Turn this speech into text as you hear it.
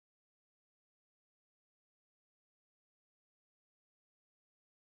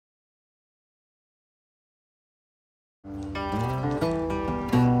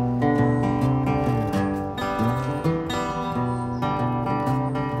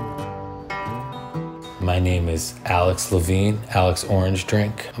My name is Alex Levine, Alex Orange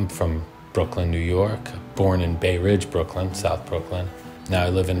Drink. I'm from Brooklyn, New York. Born in Bay Ridge, Brooklyn, South Brooklyn. Now I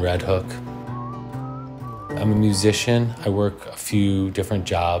live in Red Hook. I'm a musician. I work a few different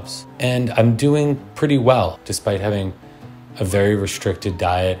jobs, and I'm doing pretty well despite having a very restricted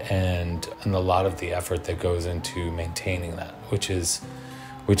diet and a lot of the effort that goes into maintaining that, which is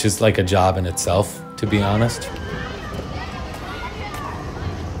like a job in itself, to be honest.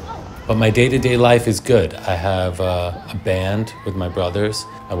 But my day-to-day life is good. I have a band with my brothers.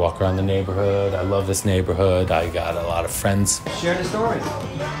 I walk around the neighborhood. I love this neighborhood. I got a lot of friends. Share the story.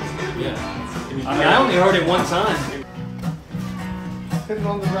 Yeah. I mean, I only heard it one time. Sitting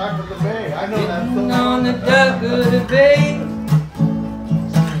on the dock of the bay. I know that song. Sitting on the dock of the bay.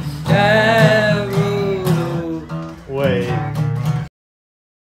 Wait.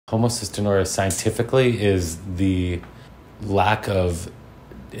 Homocystinuria scientifically is the lack of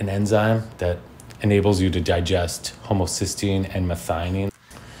an enzyme that enables you to digest homocysteine and methionine.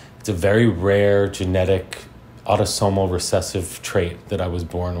 It's a very rare genetic autosomal recessive trait that I was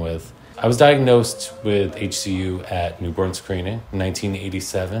born with. I was diagnosed with HCU at newborn screening in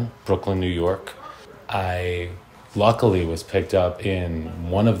 1987, Brooklyn, New York. I luckily was picked up in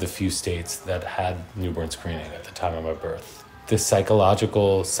one of the few states that had newborn screening at the time of my birth. The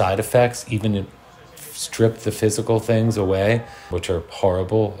psychological side effects, even strip the physical things away, which are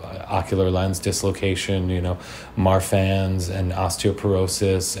horrible, ocular lens dislocation, Marfan's and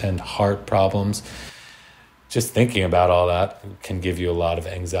osteoporosis and heart problems. Just thinking about all that can give you a lot of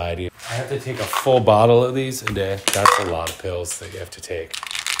anxiety. I have to take a full bottle of these a day. That's a lot of pills that you have to take.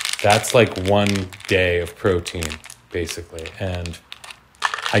 That's like 1 day of protein, basically. And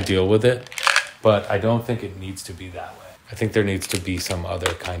I deal with it, but I don't think it needs to be that way. I think there needs to be some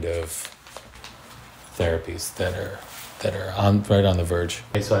other kind of therapies that are right on the verge.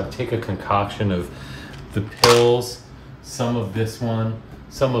 Okay, so I take a concoction of the pills, some of this one,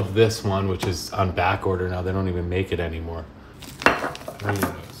 which is on back order now. They don't even make it anymore.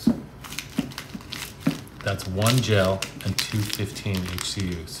 That's 1 gel and 2 15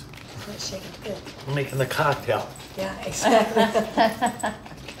 HCUs. I'm making the cocktail. Yeah, exactly.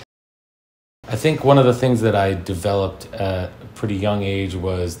 I think one of the things that I developed at a pretty young age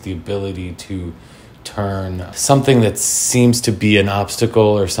was the ability to turn something that seems to be an obstacle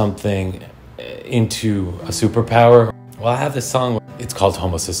or something into a superpower. Well, I have this song, it's called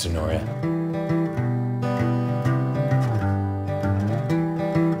Homocystinuria.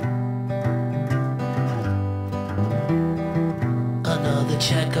 Another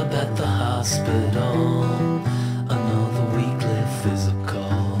checkup at the hospital, another weekly physical.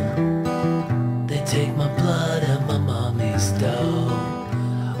 They take my blood and my mommy's dough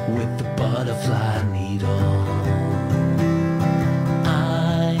with the butterfly needle.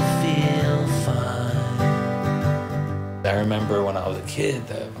 I feel fine. I remember when I was a kid,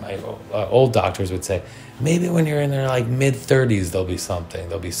 my old doctors would say, maybe when you're in their like mid-30s, there'll be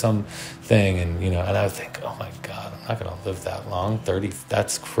something, and and I would think, oh my God, I'm not gonna live that long, 30,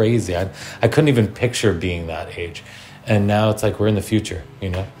 that's crazy. I couldn't even picture being that age. And now it's like we're in the future,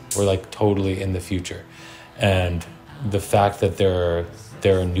 we're like totally in the future. And the fact that there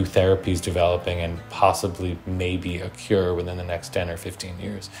are new therapies developing and possibly maybe a cure within the next 10 or 15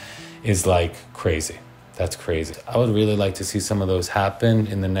 years is like crazy. That's crazy. I would really like to see some of those happen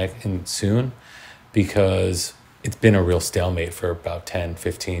in soon, because it's been a real stalemate for about 10,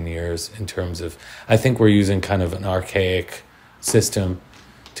 15 years in terms of, I think we're using kind of an archaic system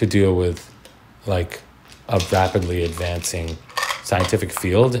to deal with like a rapidly advancing scientific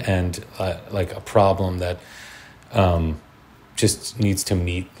field and like a problem that just needs to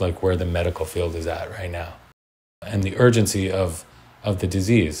meet like where the medical field is at right now and the urgency of the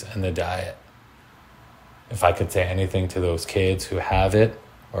disease and the diet. If I could say anything to those kids who have it,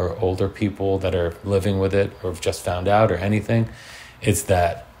 or older people that are living with it or have just found out or anything, it's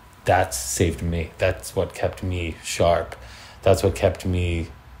that's saved me. That's what kept me sharp. That's what kept me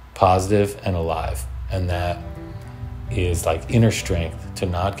positive and alive. And that is like inner strength to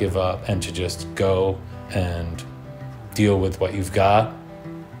not give up and to just go and deal with what you've got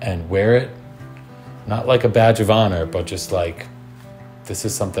and wear it. Not like a badge of honor, but just like, this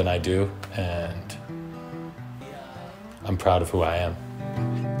is something I do and I'm proud of who I am.